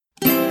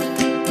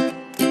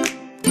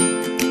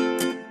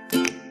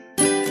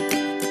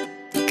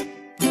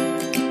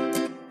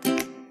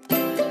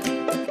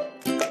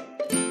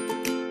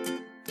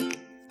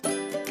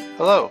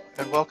Hello,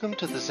 and welcome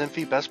to the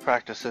ZINFI Best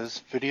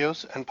Practices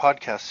videos and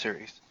podcast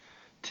series.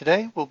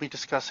 Today, we'll be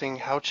discussing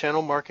how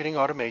channel marketing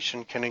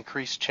automation can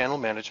increase channel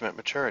management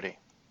maturity.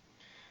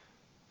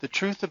 The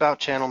truth about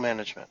channel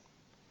management.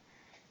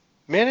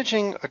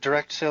 Managing a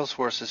direct sales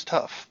force is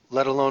tough,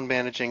 let alone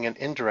managing an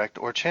indirect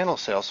or channel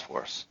sales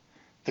force.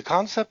 The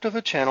concept of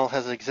a channel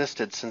has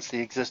existed since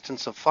the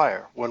existence of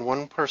fire, when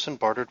one person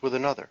bartered with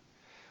another.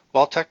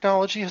 While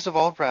technology has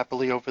evolved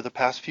rapidly over the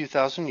past few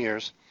thousand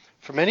years,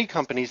 for many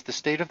companies, the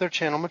state of their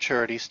channel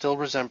maturity still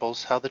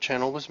resembles how the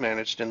channel was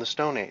managed in the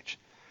Stone Age.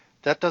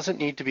 That doesn't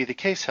need to be the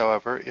case,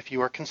 however, if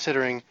you are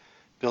considering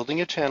building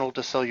a channel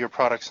to sell your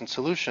products and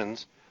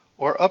solutions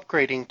or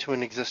upgrading to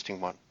an existing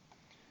one.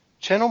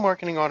 Channel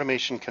marketing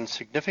automation can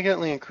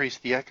significantly increase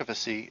the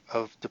efficacy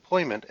of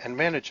deployment and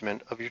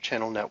management of your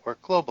channel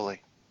network globally.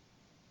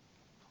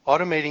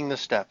 Automating the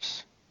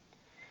steps.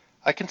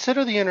 I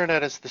consider the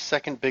internet as the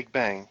second Big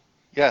Bang.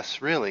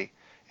 Yes, really.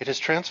 It has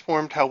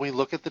transformed how we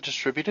look at the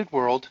distributed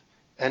world,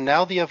 and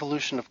now the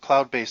evolution of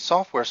cloud-based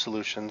software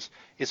solutions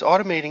is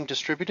automating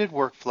distributed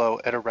workflow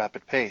at a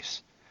rapid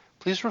pace.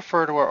 Please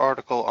refer to our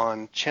article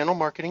on Channel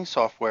Marketing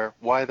Software,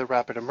 Why the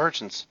Rapid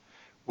Emergence,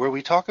 where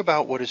we talk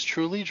about what is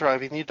truly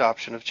driving the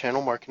adoption of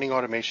channel marketing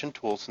automation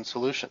tools and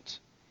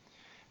solutions.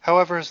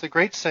 However, as the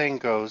great saying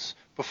goes,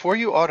 before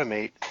you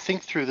automate,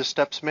 think through the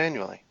steps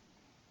manually.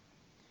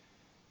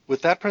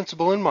 With that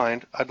principle in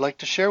mind, I'd like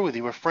to share with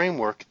you a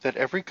framework that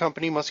every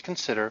company must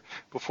consider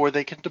before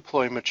they can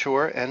deploy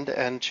mature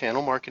end-to-end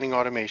channel marketing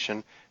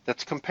automation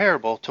that's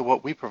comparable to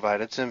what we provide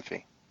at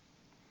ZINFI.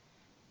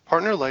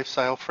 Partner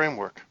Lifecycle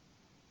Framework.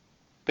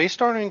 Based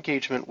on our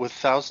engagement with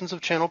thousands of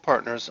channel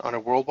partners on a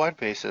worldwide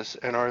basis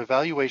and our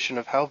evaluation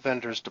of how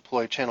vendors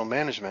deploy channel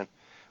management,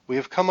 we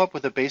have come up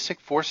with a basic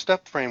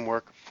four-step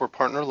framework for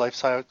partner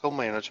lifecycle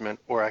management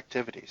or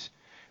activities.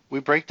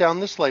 We break down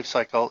this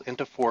lifecycle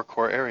into four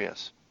core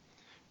areas: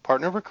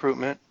 partner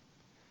recruitment,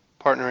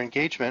 partner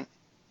engagement,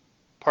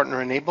 partner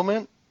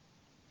enablement,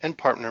 and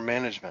partner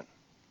management.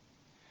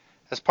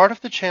 As part of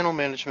the channel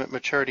management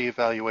maturity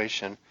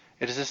evaluation,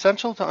 it is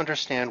essential to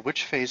understand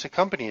which phase a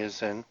company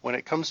is in when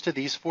it comes to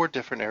these four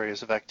different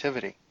areas of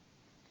activity.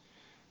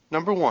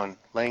 Number one,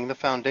 laying the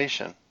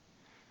foundation.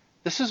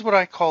 This is what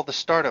I call the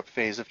startup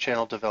phase of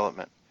channel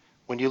development.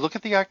 When you look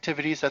at the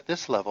activities at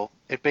this level,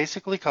 it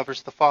basically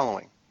covers the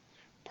following: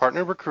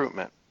 partner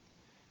recruitment.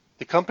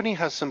 The company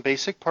has some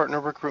basic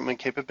partner recruitment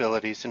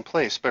capabilities in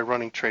place by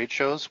running trade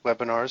shows,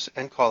 webinars,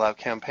 and call-out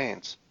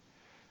campaigns.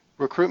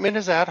 Recruitment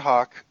is ad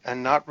hoc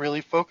and not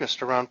really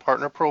focused around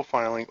partner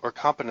profiling or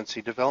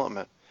competency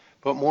development,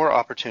 but more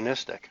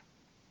opportunistic.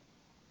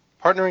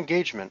 Partner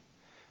engagement.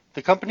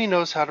 The company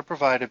knows how to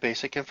provide a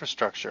basic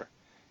infrastructure.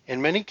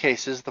 In many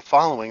cases, the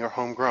following are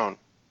homegrown: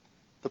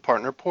 the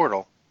partner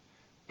portal,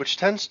 which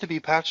tends to be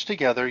patched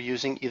together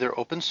using either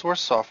open source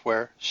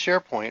software,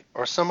 SharePoint,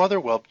 or some other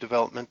web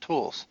development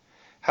tools.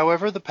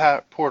 However,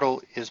 the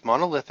portal is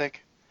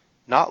monolithic,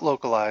 not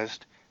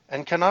localized,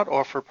 and cannot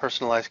offer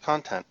personalized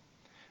content.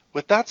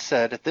 With that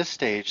said, at this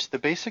stage, the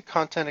basic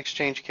content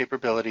exchange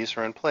capabilities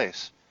are in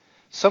place.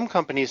 Some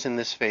companies in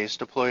this phase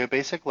deploy a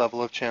basic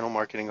level of channel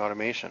marketing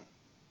automation.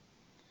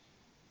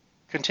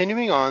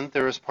 Continuing on,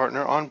 there is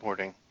partner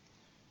onboarding.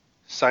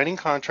 Signing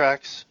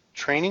contracts,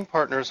 training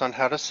partners on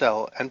how to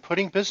sell, and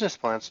putting business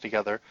plans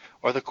together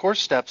are the core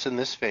steps in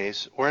this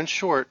phase, or in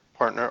short,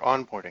 partner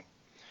onboarding.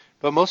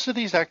 But most of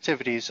these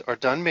activities are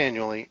done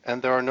manually,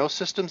 and there are no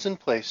systems in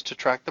place to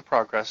track the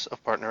progress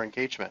of partner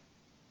engagement.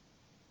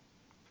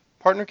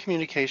 Partner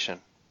communication.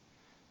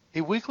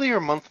 A weekly or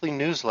monthly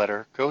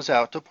newsletter goes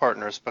out to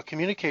partners, but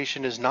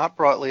communication is not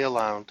broadly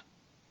aligned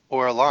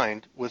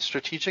with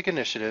strategic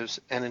initiatives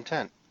and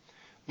intent.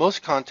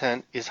 Most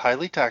content is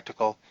highly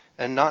tactical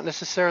and not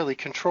necessarily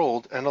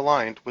controlled and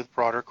aligned with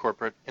broader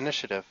corporate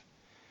initiative.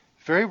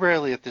 Very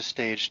rarely at this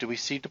stage do we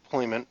see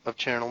deployment of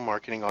channel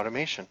marketing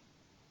automation.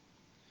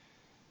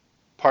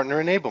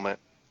 Partner enablement.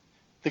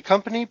 The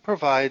company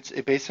provides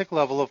a basic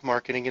level of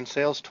marketing and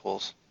sales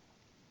tools.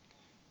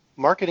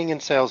 Marketing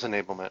and sales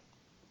enablement.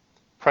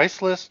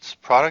 Price lists,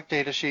 product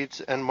data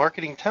sheets, and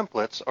marketing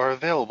templates are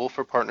available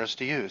for partners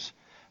to use.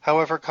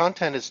 However,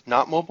 content is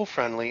not mobile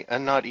friendly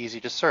and not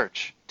easy to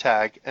search,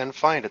 tag, and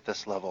find at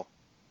this level.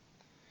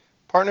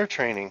 Partner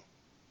training.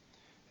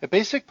 A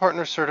basic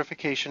partner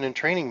certification and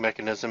training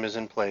mechanism is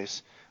in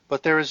place,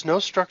 but there is no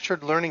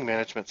structured learning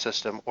management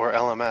system, or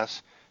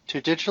LMS, to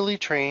digitally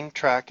train,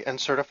 track, and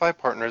certify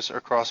partners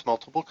across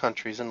multiple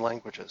countries and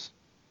languages.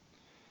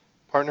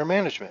 Partner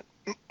management.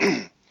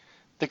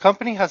 The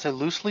company has a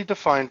loosely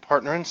defined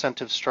partner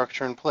incentive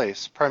structure in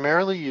place,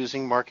 primarily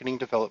using marketing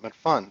development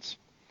funds.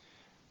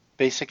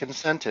 Basic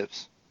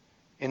incentives.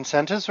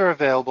 Incentives are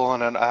available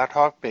on an ad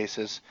hoc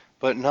basis,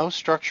 but no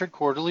structured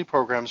quarterly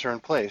programs are in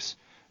place,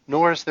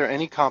 nor is there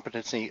any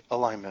competency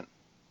alignment.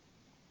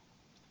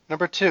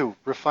 Number two,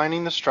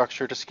 refining the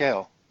structure to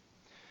scale.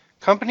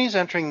 Companies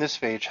entering this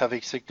phase have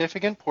a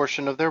significant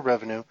portion of their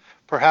revenue,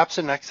 perhaps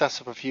in excess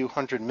of a few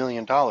 $100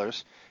 million,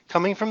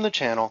 coming from the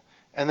channel,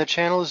 and the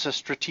channel is a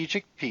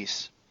strategic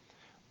piece.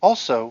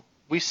 Also,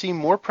 we see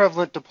more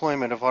prevalent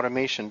deployment of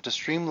automation to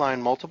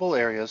streamline multiple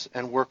areas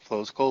and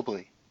workflows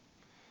globally.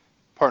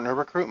 Partner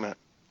recruitment.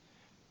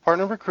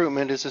 Partner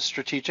recruitment is a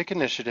strategic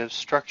initiative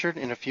structured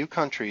in a few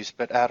countries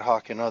but ad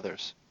hoc in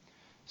others.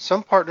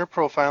 Some partner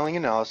profiling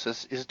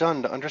analysis is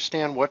done to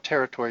understand what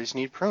territories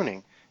need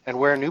pruning and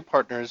where new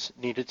partners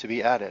needed to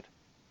be added.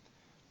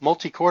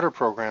 Multi-quarter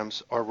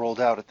programs are rolled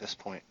out at this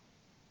point.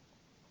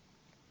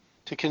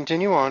 To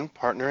continue on,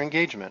 partner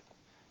engagement.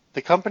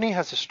 The company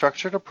has a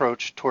structured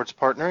approach towards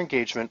partner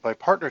engagement by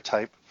partner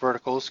type,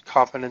 verticals,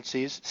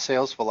 competencies,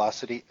 sales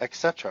velocity,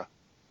 etc.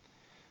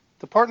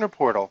 The partner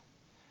portal.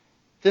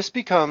 This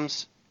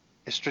becomes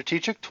a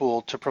strategic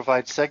tool to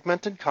provide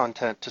segmented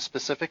content to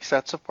specific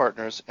sets of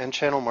partners, and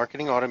channel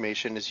marketing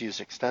automation is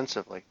used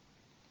extensively.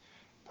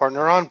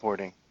 Partner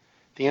onboarding.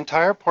 The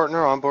entire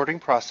partner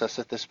onboarding process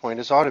at this point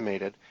is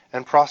automated,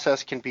 and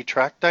process can be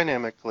tracked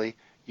dynamically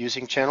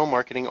using channel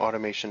marketing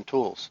automation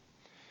tools.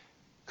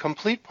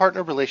 Complete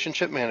partner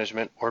relationship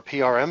management, or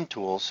PRM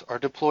tools, are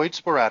deployed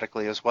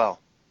sporadically as well.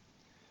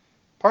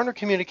 Partner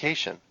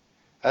communication.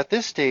 At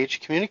this stage,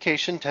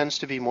 communication tends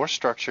to be more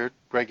structured,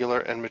 regular,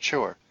 and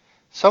mature.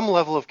 Some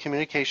level of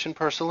communication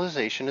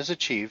personalization is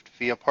achieved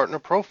via partner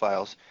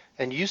profiles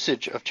and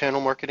usage of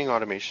channel marketing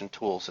automation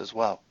tools as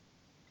well.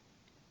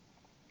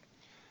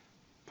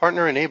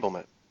 Partner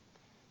enablement.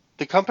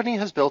 The company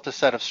has built a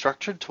set of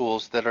structured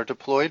tools that are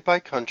deployed by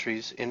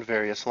countries in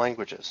various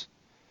languages.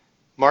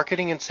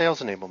 Marketing and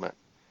sales enablement.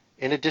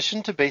 In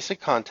addition to basic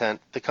content,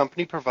 the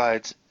company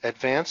provides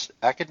advanced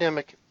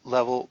academic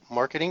level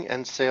marketing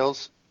and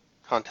sales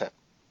content.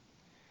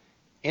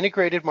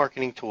 Integrated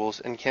marketing tools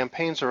and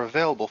campaigns are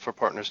available for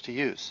partners to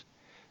use.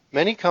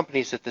 Many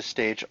companies at this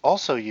stage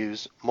also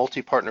use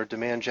multi-partner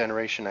demand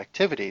generation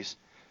activities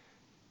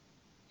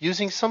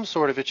using some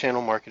sort of a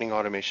channel marketing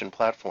automation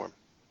platform.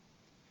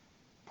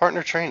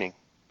 Partner training.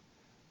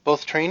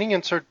 Both training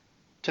and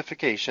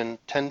certification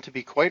tend to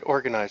be quite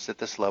organized at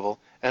this level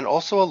and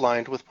also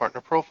aligned with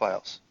partner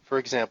profiles, for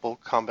example,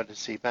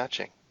 competency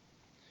matching.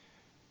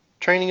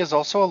 Training is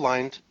also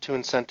aligned to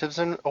incentives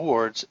and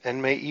awards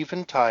and may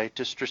even tie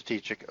to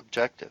strategic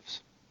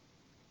objectives.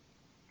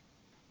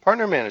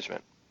 Partner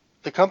management.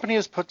 The company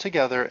has put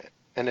together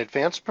an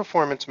advanced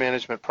performance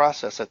management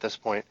process at this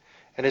point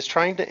and is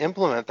trying to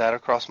implement that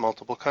across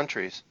multiple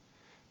countries.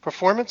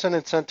 Performance and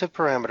incentive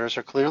parameters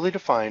are clearly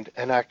defined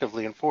and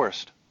actively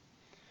enforced.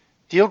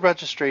 Deal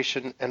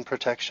registration and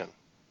protection.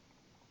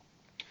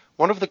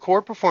 One of the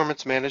core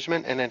performance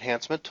management and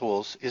enhancement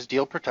tools is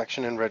deal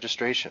protection and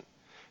registration.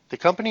 The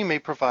company may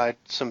provide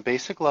some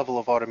basic level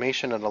of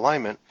automation and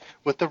alignment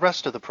with the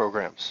rest of the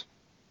programs.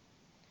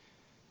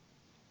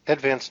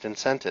 Advanced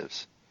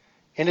incentives.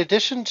 In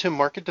addition to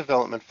market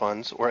development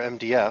funds, or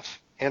MDF,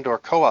 and/or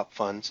co-op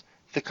funds,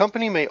 the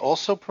company may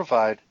also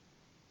provide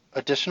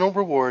additional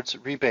rewards,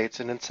 rebates,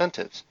 and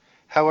incentives.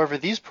 However,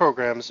 these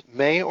programs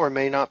may or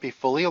may not be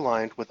fully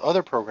aligned with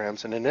other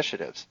programs and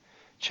initiatives.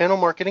 Channel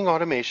marketing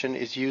automation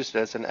is used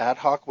as an ad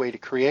hoc way to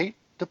create,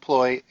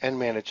 deploy, and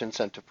manage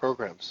incentive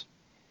programs.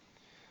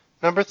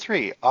 Number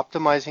 3,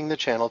 optimizing the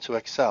channel to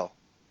excel.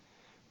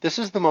 This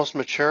is the most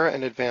mature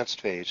and advanced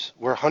phase,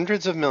 where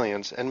hundreds of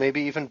millions and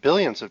maybe even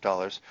billions of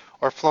dollars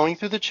are flowing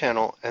through the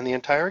channel, and the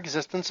entire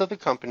existence of the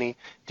company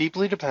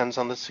deeply depends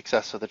on the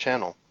success of the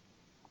channel.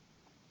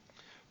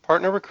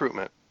 Partner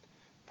recruitment.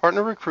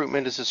 Partner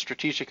recruitment is a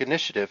strategic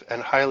initiative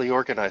and highly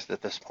organized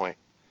at this point.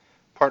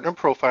 Partner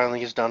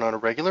profiling is done on a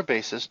regular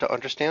basis to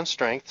understand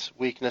strengths,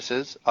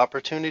 weaknesses,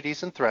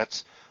 opportunities, and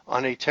threats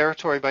on a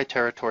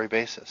territory-by-territory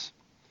basis.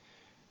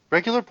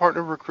 Regular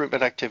partner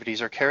recruitment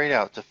activities are carried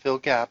out to fill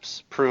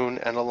gaps, prune,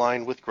 and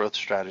align with growth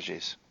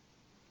strategies.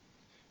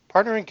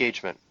 Partner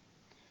engagement.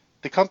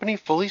 The company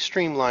fully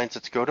streamlines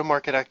its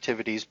go-to-market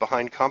activities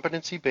behind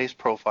competency-based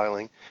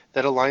profiling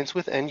that aligns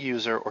with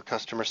end-user or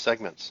customer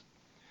segments.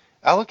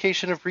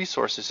 Allocation of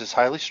resources is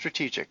highly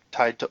strategic,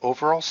 tied to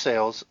overall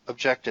sales,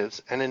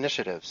 objectives, and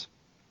initiatives.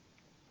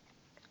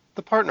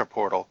 The Partner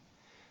Portal.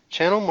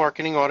 Channel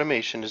marketing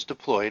automation is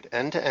deployed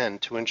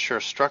end-to-end to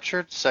ensure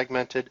structured,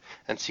 segmented,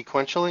 and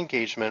sequential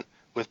engagement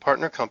with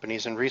partner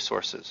companies and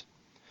resources.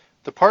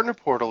 The Partner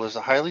Portal is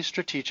a highly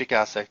strategic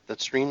asset that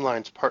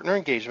streamlines partner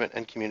engagement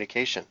and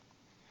communication.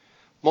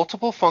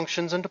 Multiple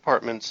functions and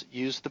departments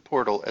use the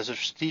portal as a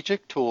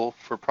strategic tool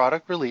for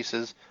product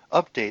releases,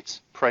 updates,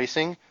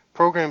 pricing,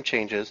 program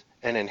changes,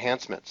 and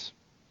enhancements.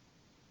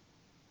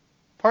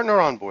 Partner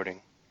onboarding.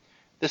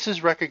 This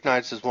is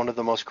recognized as one of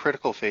the most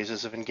critical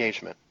phases of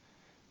engagement.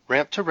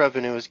 Ramp to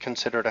revenue is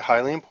considered a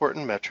highly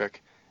important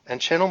metric, and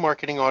channel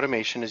marketing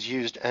automation is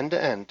used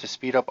end-to-end to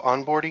speed up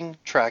onboarding,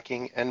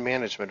 tracking, and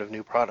management of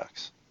new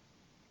products.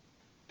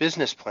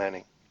 Business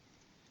planning.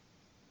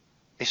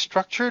 A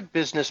structured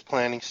business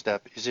planning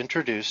step is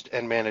introduced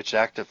and managed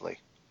actively.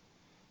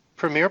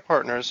 Premier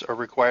partners are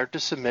required to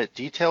submit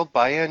detailed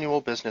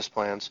biannual business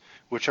plans,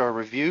 which are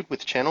reviewed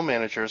with channel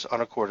managers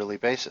on a quarterly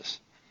basis.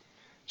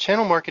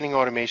 Channel marketing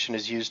automation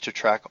is used to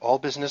track all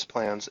business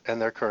plans and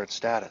their current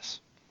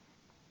status.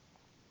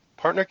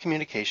 Partner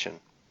communication.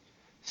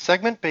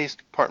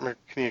 Segment-based partner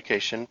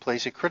communication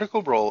plays a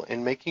critical role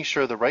in making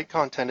sure the right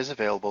content is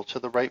available to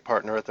the right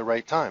partner at the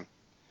right time.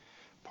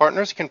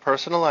 Partners can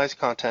personalize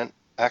content,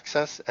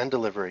 access, and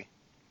delivery.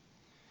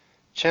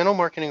 Channel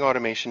marketing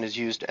automation is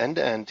used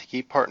end-to-end to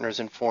keep partners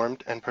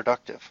informed and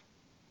productive.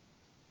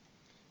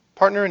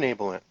 Partner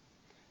enablement.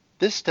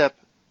 This step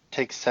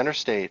takes center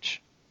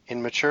stage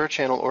in mature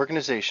channel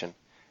organization.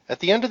 At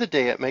the end of the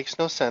day, it makes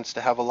no sense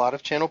to have a lot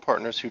of channel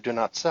partners who do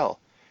not sell.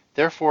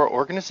 Therefore,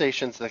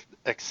 organizations that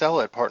excel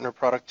at partner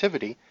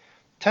productivity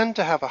tend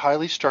to have a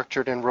highly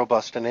structured and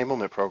robust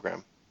enablement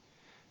program.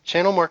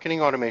 Channel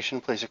marketing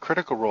automation plays a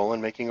critical role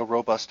in making a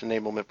robust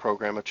enablement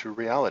program a true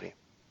reality.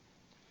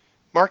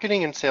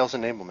 Marketing and sales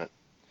enablement.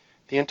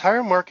 The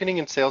entire marketing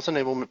and sales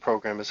enablement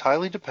program is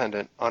highly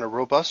dependent on a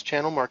robust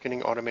channel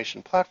marketing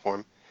automation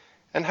platform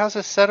and has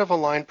a set of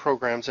aligned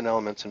programs and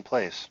elements in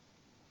place.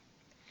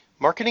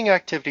 Marketing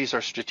activities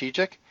are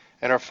strategic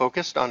and are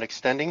focused on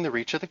extending the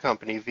reach of the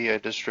company via a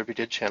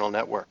distributed channel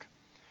network.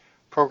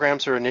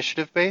 Programs are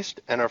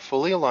initiative-based and are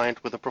fully aligned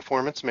with a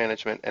performance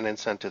management and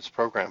incentives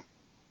program.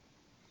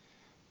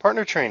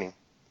 Partner training.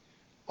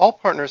 All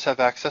partners have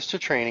access to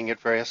training at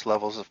various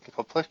levels of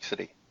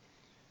complexity.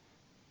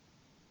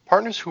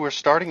 Partners who are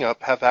starting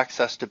up have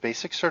access to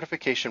basic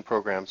certification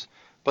programs,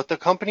 but the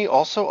company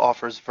also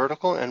offers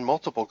vertical and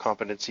multiple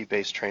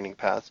competency-based training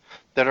paths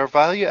that are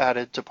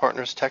value-added to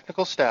partners'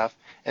 technical staff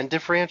and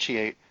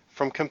differentiate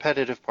from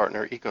competitive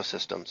partner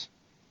ecosystems.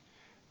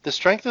 The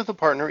strength of the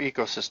partner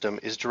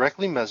ecosystem is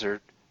directly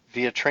measured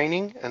via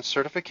training and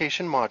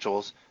certification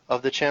modules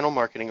of the channel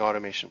marketing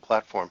automation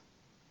platform.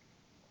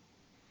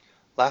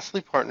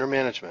 Lastly, partner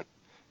management.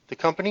 The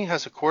company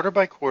has a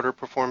quarter-by-quarter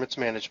performance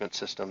management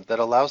system that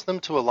allows them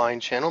to align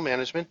channel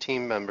management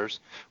team members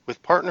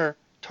with partner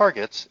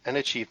targets and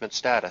achievement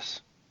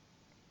status.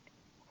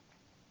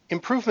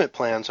 Improvement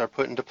plans are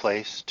put into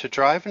place to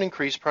drive and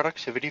increase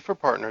productivity for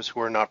partners who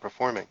are not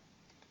performing.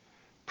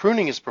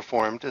 Pruning is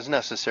performed as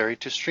necessary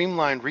to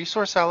streamline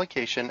resource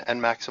allocation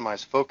and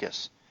maximize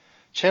focus.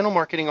 Channel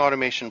marketing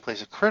automation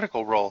plays a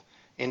critical role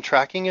in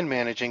tracking and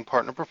managing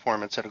partner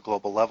performance at a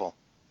global level.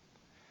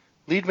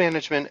 Lead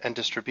management and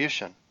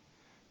distribution.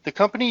 The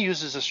company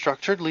uses a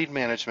structured lead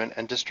management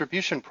and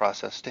distribution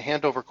process to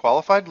hand over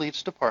qualified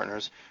leads to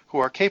partners who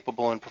are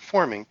capable and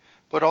performing,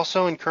 but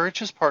also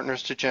encourages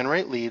partners to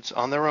generate leads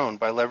on their own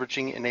by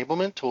leveraging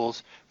enablement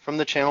tools from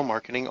the channel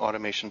marketing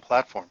automation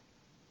platform.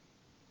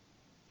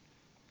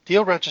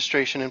 Deal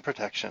registration and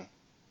protection.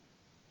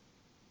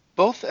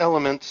 Both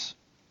elements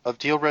of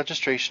deal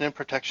registration and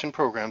protection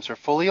programs are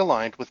fully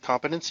aligned with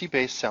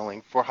competency-based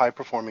selling for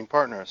high-performing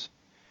partners.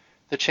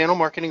 The channel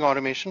marketing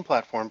automation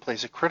platform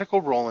plays a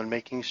critical role in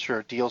making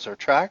sure deals are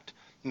tracked,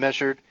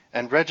 measured,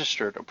 and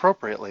registered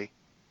appropriately,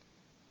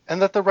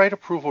 and that the right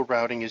approval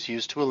routing is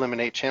used to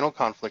eliminate channel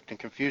conflict and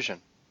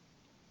confusion.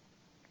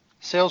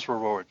 Sales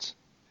rewards.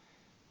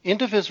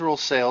 Individual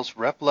sales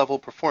rep-level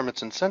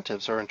performance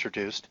incentives are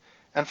introduced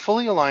and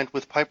fully aligned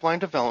with pipeline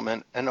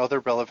development and other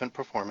relevant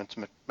performance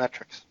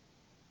metrics.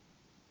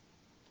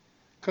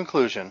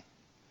 Conclusion.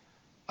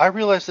 I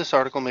realize this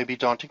article may be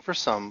daunting for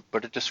some,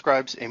 but it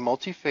describes a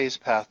multi-phase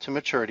path to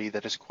maturity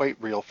that is quite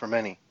real for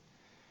many.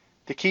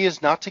 The key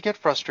is not to get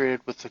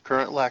frustrated with the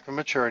current lack of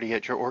maturity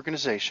at your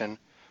organization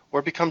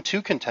or become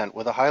too content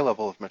with a high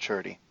level of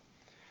maturity.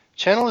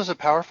 Channel is a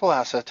powerful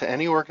asset to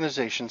any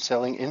organization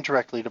selling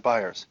indirectly to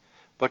buyers,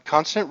 but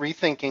constant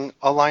rethinking,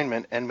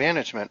 alignment, and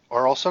management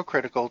are also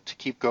critical to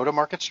keep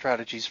go-to-market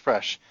strategies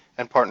fresh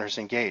and partners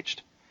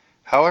engaged.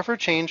 However,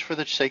 change for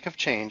the sake of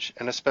change,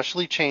 and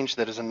especially change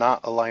that is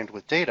not aligned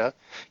with data,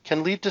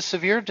 can lead to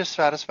severe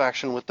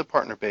dissatisfaction with the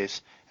partner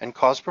base and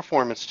cause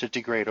performance to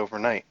degrade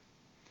overnight.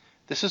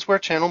 This is where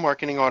channel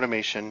marketing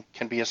automation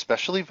can be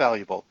especially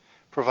valuable,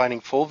 providing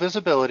full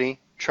visibility,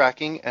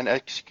 tracking, and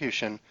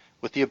execution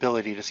with the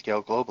ability to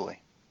scale globally.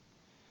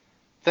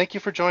 Thank you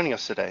for joining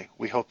us today.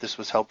 We hope this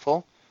was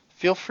helpful.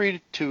 Feel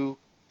free to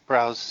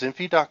browse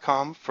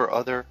ZINFI.com for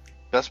other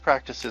best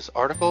practices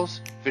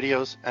articles,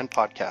 videos, and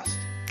podcasts.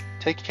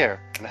 Take care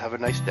and have a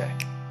nice day.